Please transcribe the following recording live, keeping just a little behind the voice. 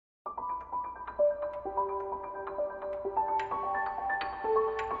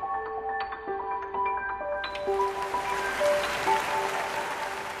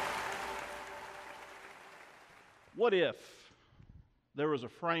What if there was a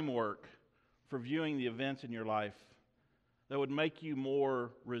framework for viewing the events in your life that would make you more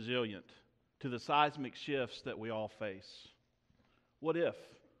resilient to the seismic shifts that we all face? What if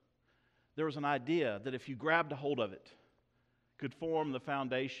there was an idea that if you grabbed a hold of it, could form the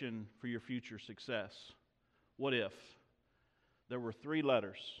foundation for your future success? What if there were 3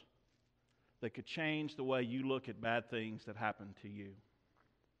 letters that could change the way you look at bad things that happen to you?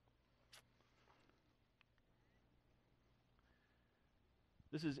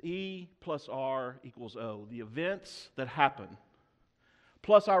 This is E plus R equals O. The events that happen,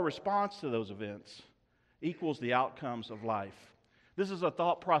 plus our response to those events, equals the outcomes of life. This is a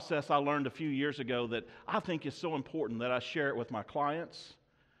thought process I learned a few years ago that I think is so important that I share it with my clients,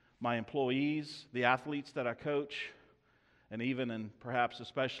 my employees, the athletes that I coach, and even and perhaps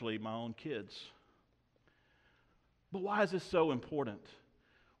especially my own kids. But why is this so important?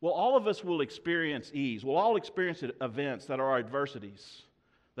 Well, all of us will experience E's. We'll all experience events that are adversities,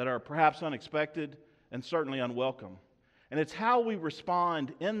 that are perhaps unexpected and certainly unwelcome. And it's how we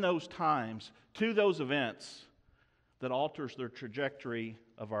respond in those times to those events that alters the trajectory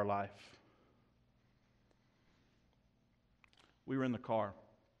of our life. We were in the car,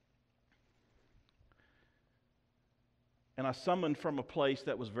 and I summoned from a place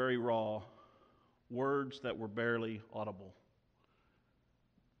that was very raw words that were barely audible.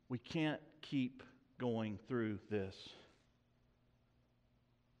 We can't keep going through this.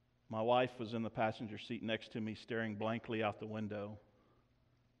 My wife was in the passenger seat next to me, staring blankly out the window.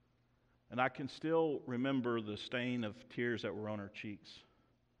 And I can still remember the stain of tears that were on her cheeks.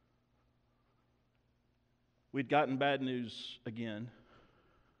 We'd gotten bad news again.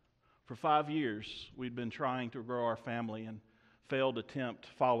 For 5 years, we'd been trying to grow our family, and failed attempt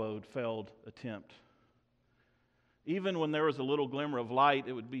followed failed attempt. Even when there was a little glimmer of light,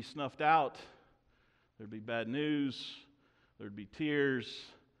 it would be snuffed out. There'd be bad news, there'd be tears,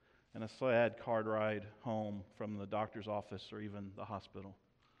 and a sad car ride home from the doctor's office or even the hospital.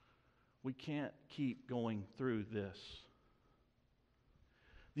 We can't keep going through this.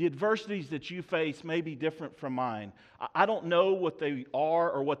 The adversities that you face may be different from mine. I don't know what they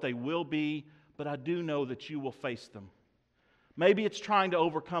are or what they will be, but I do know that you will face them. Maybe it's trying to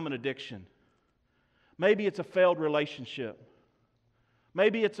overcome an addiction. Maybe it's a failed relationship.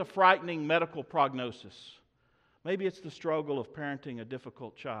 Maybe it's a frightening medical prognosis. Maybe it's the struggle of parenting a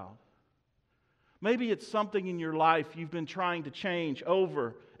difficult child. Maybe it's something in your life you've been trying to change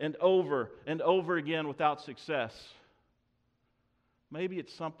over and over and over again without success. Maybe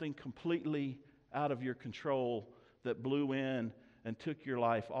it's something completely out of your control that blew in and took your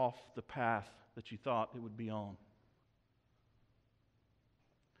life off the path that you thought it would be on.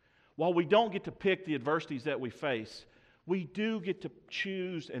 While we don't get to pick the adversities that we face, we do get to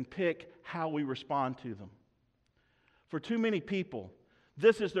choose and pick how we respond to them. For too many people,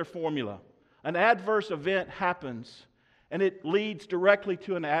 this is their formula. An adverse event happens, and it leads directly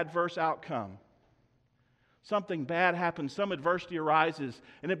to an adverse outcome. Something bad happens, some adversity arises,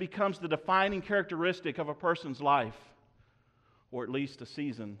 and it becomes the defining characteristic of a person's life, or at least a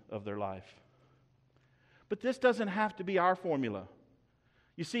season of their life. But this doesn't have to be our formula.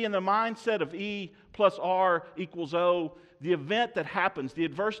 You see, in the mindset of E plus R equals O, the event that happens, the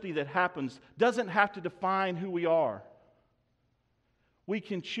adversity that happens, doesn't have to define who we are. We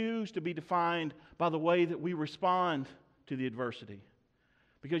can choose to be defined by the way that we respond to the adversity.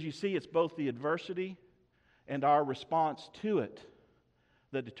 Because you see, it's both the adversity and our response to it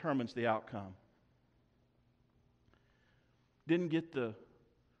that determines the outcome. Didn't get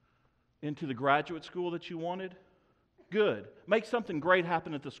into the graduate school that you wanted? Good. Make something great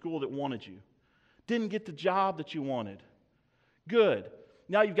happen at the school that wanted you. Didn't get the job that you wanted? Good.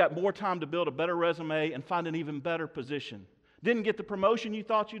 Now you've got more time to build a better resume and find an even better position. Didn't get the promotion you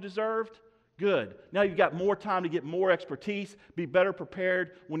thought you deserved? Good. Now you've got more time to get more expertise, be better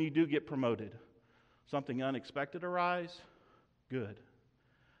prepared when you do get promoted. Something unexpected arise? Good.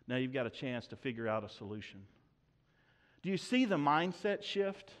 Now you've got a chance to figure out a solution. Do you see the mindset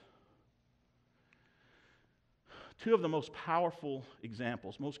shift? Two of the most powerful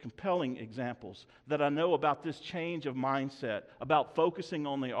examples, most compelling examples that I know about this change of mindset, about focusing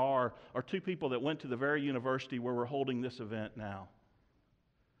on the R, are two people that went to the very university where we're holding this event now.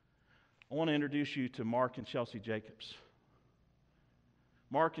 I want to introduce you to Mark and Chelsea Jacobs.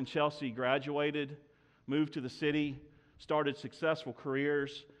 Mark and Chelsea graduated, moved to the city, started successful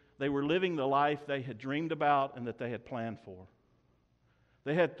careers. They were living the life they had dreamed about and that they had planned for.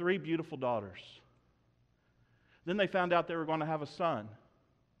 They had 3 beautiful daughters. Then they found out they were going to have a son,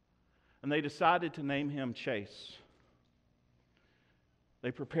 and they decided to name him Chase.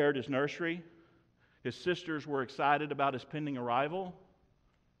 They prepared his nursery. His sisters were excited about his pending arrival.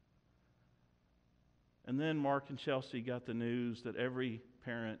 And then Mark and Chelsea got the news that every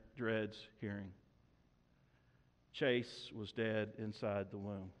parent dreads hearing. Chase was dead inside the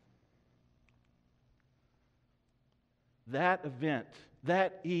womb. That event,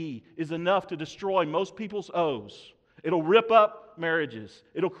 that E, is enough to destroy most people's O's. It'll rip up marriages.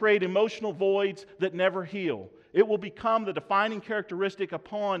 It'll create emotional voids that never heal. It will become the defining characteristic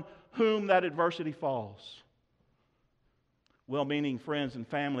upon whom that adversity falls. Well-meaning friends and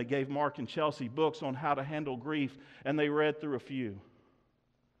family gave Mark and Chelsea books on how to handle grief, and they read through a few.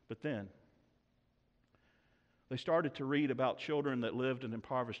 But then, they started to read about children that lived in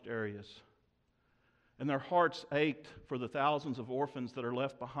impoverished areas. And their hearts ached for the thousands of orphans that are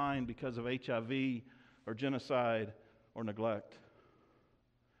left behind because of HIV or genocide or neglect.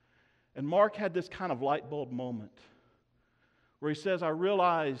 And Mark had this kind of light bulb moment where he says, I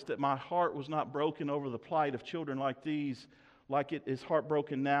realized that my heart was not broken over the plight of children like these, like it is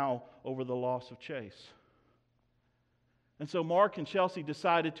heartbroken now over the loss of Chase. And so Mark and Chelsea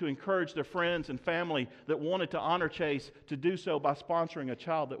decided to encourage their friends and family that wanted to honor Chase to do so by sponsoring a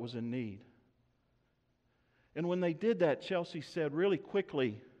child that was in need. And when they did that, Chelsea said really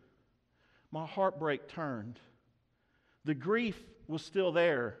quickly, my heartbreak turned. The grief was still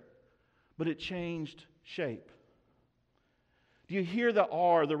there, but it changed shape. Do you hear the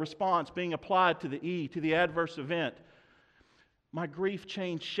R, the response being applied to the E, to the adverse event? My grief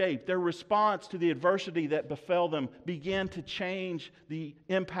changed shape. Their response to the adversity that befell them began to change the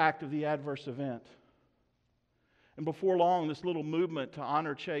impact of the adverse event. And before long, this little movement to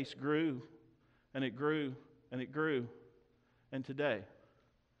honor Chase grew, and it grew, and it grew. And today,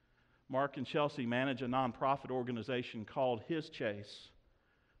 Mark and Chelsea manage a nonprofit organization called His Chase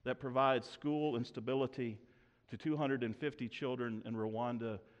that provides school and stability to 250 children in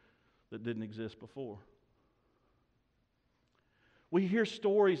Rwanda that didn't exist before. We hear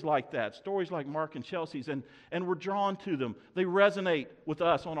stories like that, stories like Mark and Chelsea's, and we're drawn to them. They resonate with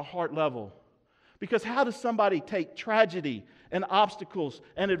us on a heart level. Because how does somebody take tragedy and obstacles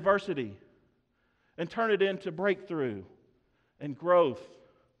and adversity and turn it into breakthrough and growth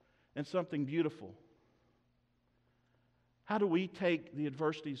and something beautiful? How do we take the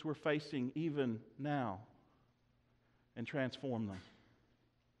adversities we're facing even now and transform them?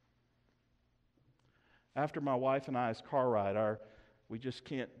 After my wife and I's car ride, we just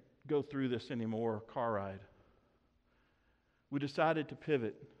can't go through this anymore car ride, we decided to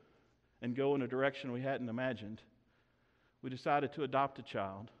pivot and go in a direction we hadn't imagined. We decided to adopt a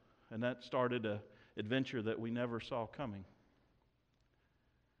child, and that started an adventure that we never saw coming.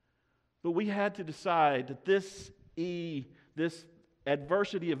 But we had to decide that this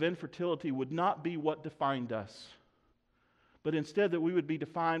adversity of infertility would not be what defined us, but instead that we would be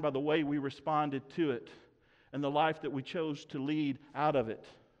defined by the way we responded to it and the life that we chose to lead out of it.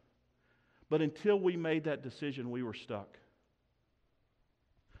 But until we made that decision, we were stuck.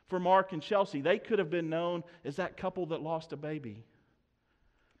 For Mark and Chelsea, they could have been known as that couple that lost a baby.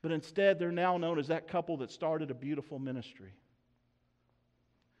 But instead, they're now known as that couple that started a beautiful ministry.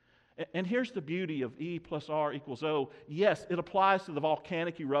 And here's the beauty of E plus R equals O. Yes, it applies to the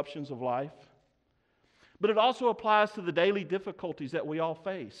volcanic eruptions of life, but it also applies to the daily difficulties that we all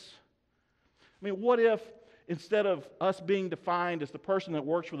face. I mean, what if instead of us being defined as the person that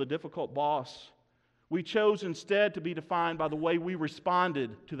works with a difficult boss, we chose instead to be defined by the way we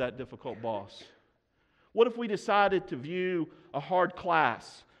responded to that difficult boss? What if we decided to view a hard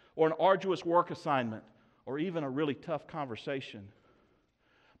class or an arduous work assignment or even a really tough conversation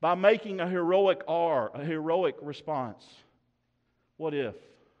by making a heroic R, a heroic response? What if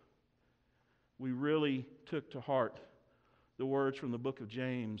we really took to heart the words from the book of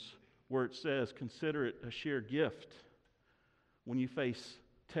James where it says, consider it a sheer gift when you face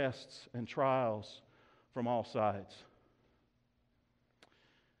tests and trials from all sides?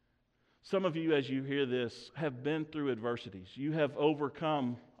 Some of you, as you hear this, have been through adversities. You have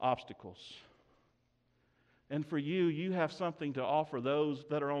overcome obstacles. And for you, you have something to offer those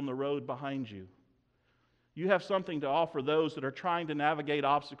that are on the road behind you. You have something to offer those that are trying to navigate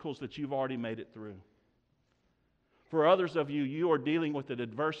obstacles that you've already made it through. For others of you, you are dealing with an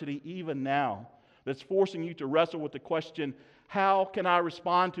adversity even now that's forcing you to wrestle with the question, how can I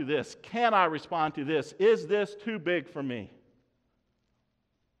respond to this? Can I respond to this? Is this too big for me?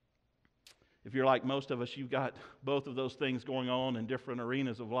 If you're like most of us, you've got both of those things going on in different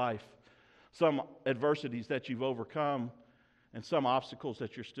arenas of life. Some adversities that you've overcome and some obstacles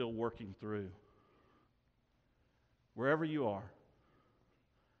that you're still working through. wherever you are,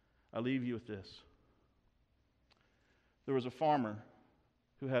 I leave you with this. There was a farmer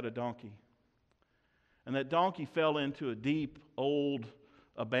who had a donkey. And that donkey fell into a deep, old,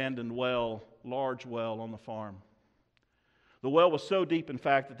 abandoned well, large well on the farm. The well was so deep, in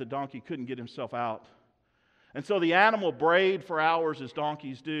fact, that the donkey couldn't get himself out. And so the animal brayed for hours, as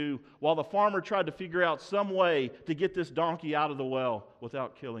donkeys do, while the farmer tried to figure out some way to get this donkey out of the well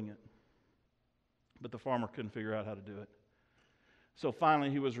without killing it. But the farmer couldn't figure out how to do it. So finally,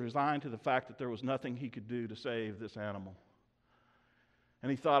 he was resigned to the fact that there was nothing he could do to save this animal. And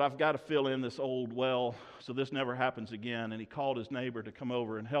he thought, I've got to fill in this old well so this never happens again. And he called his neighbor to come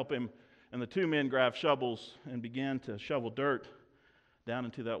over and help him. And the two men grabbed shovels and began to shovel dirt down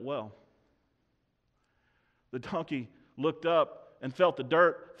into that well. The donkey looked up and felt the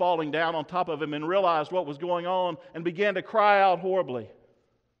dirt falling down on top of him and realized what was going on and began to cry out horribly.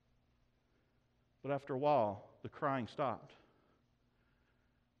 But after a while, the crying stopped.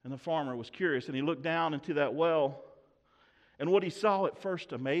 And the farmer was curious, and he looked down into that well. And what he saw at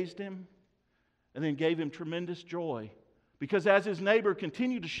first amazed him and then gave him tremendous joy. Because as his neighbor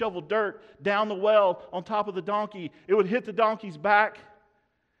continued to shovel dirt down the well on top of the donkey, it would hit the donkey's back,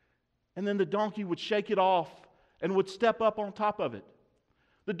 and then the donkey would shake it off and would step up on top of it.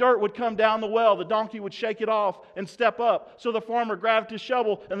 The dirt would come down the well, the donkey would shake it off and step up. So the farmer grabbed his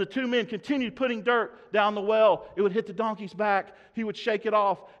shovel, and the two men continued putting dirt down the well. It would hit the donkey's back, he would shake it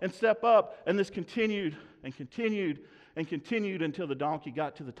off and step up, and this continued and continued and continued until the donkey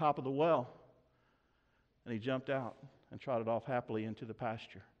got to the top of the well. And he jumped out and trotted off happily into the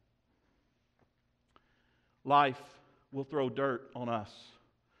pasture. Life will throw dirt on us.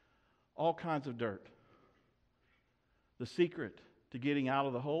 All kinds of dirt. The secret to getting out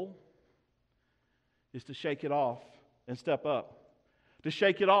of the hole is to shake it off and step up. To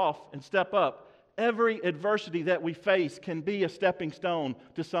shake it off and step up. Every adversity that we face can be a stepping stone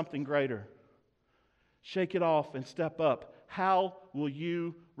to something greater. Shake it off and step up. How will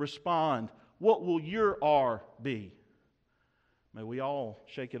you respond? What will your R be? May we all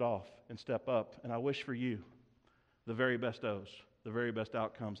shake it off and step up. And I wish for you the very best O's, the very best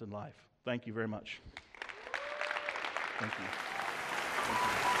outcomes in life. Thank you very much. Thank you.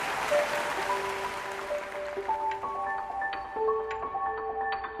 Thank you.